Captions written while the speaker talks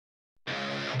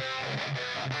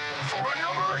For a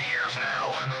number of years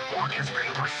now, work has been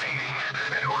proceeding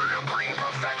in order to bring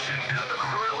perfection to the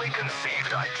clearly conceived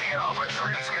idea of a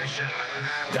transmission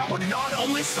that would not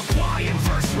only supply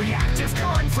inverse reactive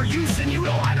current for use in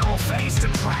unilateral phase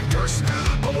detractors,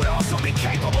 but would also be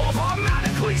capable of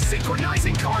automatically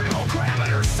synchronizing cardinal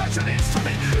parameters. Such an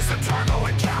instrument is the turbo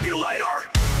encabulator.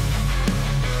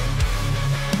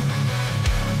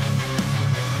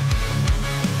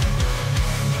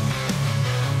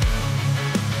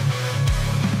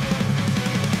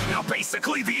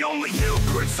 Basically, the only new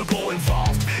principle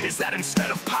involved is that instead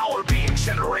of power being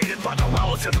generated by the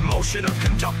relative motion of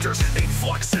conductors in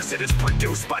fluxes, it is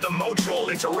produced by the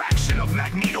module interaction of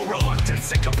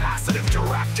magneto-reluctance and capacitive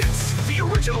directance. The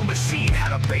original machine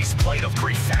had a base plate of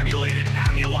prefabulated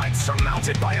amulite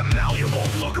surmounted by a malleable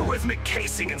logarithmic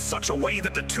casing in such a way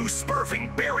that the two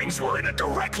spurving bearings were in a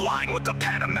direct line with the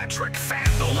pentametric fan.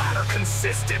 The latter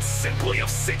consisted simply of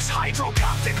 6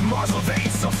 hydrocoptic muzzle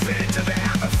vanes so fitted to the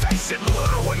amorphation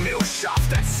little and mill shaft.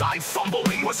 That side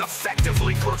fumbling was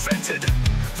effectively prevented.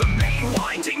 The main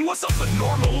winding was of the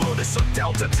normal lotus of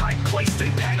delta type placed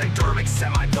in panadermic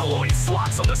semi-billoid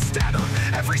slots of the stator,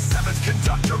 every 7th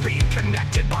conductor being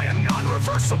connected by a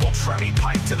non-reversible tremie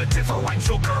pipe to the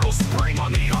differential girdle spring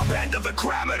on the up end of the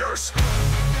parameters.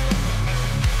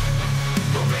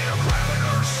 The beta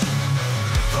parameters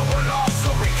that would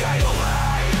also be delayed.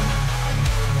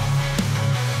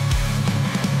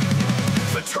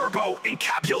 The turbo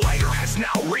encabulator has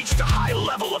now reached a high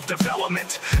level of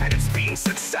development, and it's being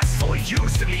successfully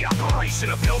used in the operation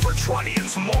of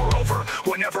Novatronians. Moreover,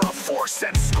 whenever a force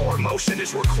and score motion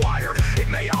is required, it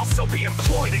may also be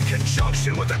employed in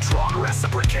conjunction with a drawn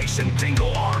reciprocation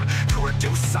dingle arm to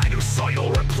reduce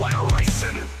sinusoidal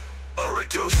repleneration.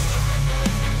 Reduced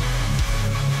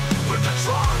with the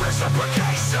drawn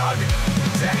reciprocation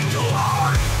dingle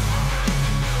arm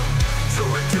to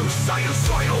reduce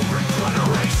sinusoidal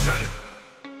repleneration.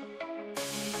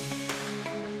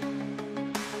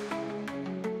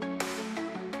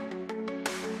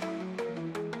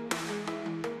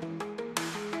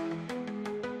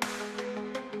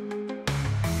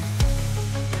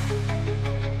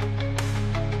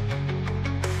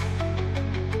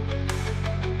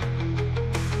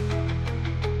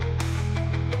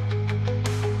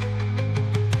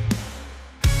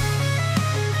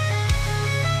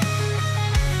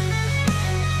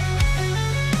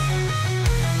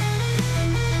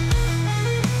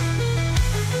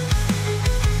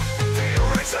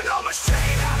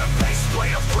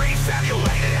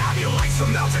 Prefabulated amulite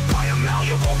surmounted by a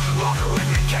malleable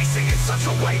logarithmic casing in such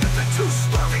a way that the two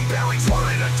spurving bearings were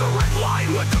in a direct line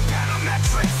with the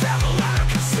panametric fan. The latter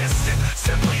consisted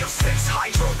simply of 6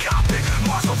 hydrocoptic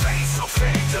muzzle vanes so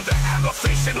fitting to the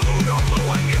amorphation lunar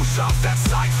and mill shaft. That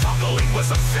side fumbling was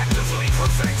effectively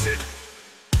prevented.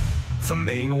 The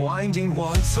main winding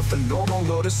was of the normal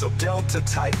lotus of delta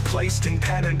type placed in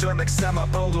panadermic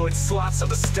semi-billoid slots of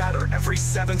the stator, every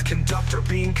 7th conductor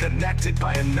being connected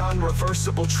by a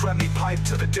non-reversible tremie pipe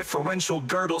to the differential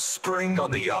girdle spring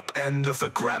on the up end of the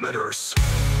parameters.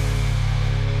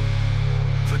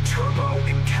 The turbo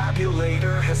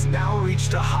encabulator has now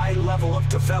reached a high level of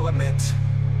development,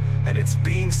 and it's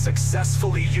being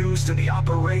successfully used in the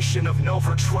operation of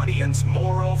Novatronians.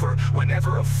 Moreover,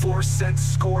 whenever a force and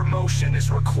score motion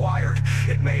is required,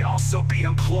 it may also be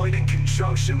employed in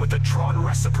conjunction with a drawn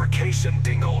reciprocation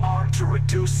dingle arm to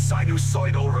reduce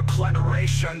sinusoidal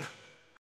repleneration.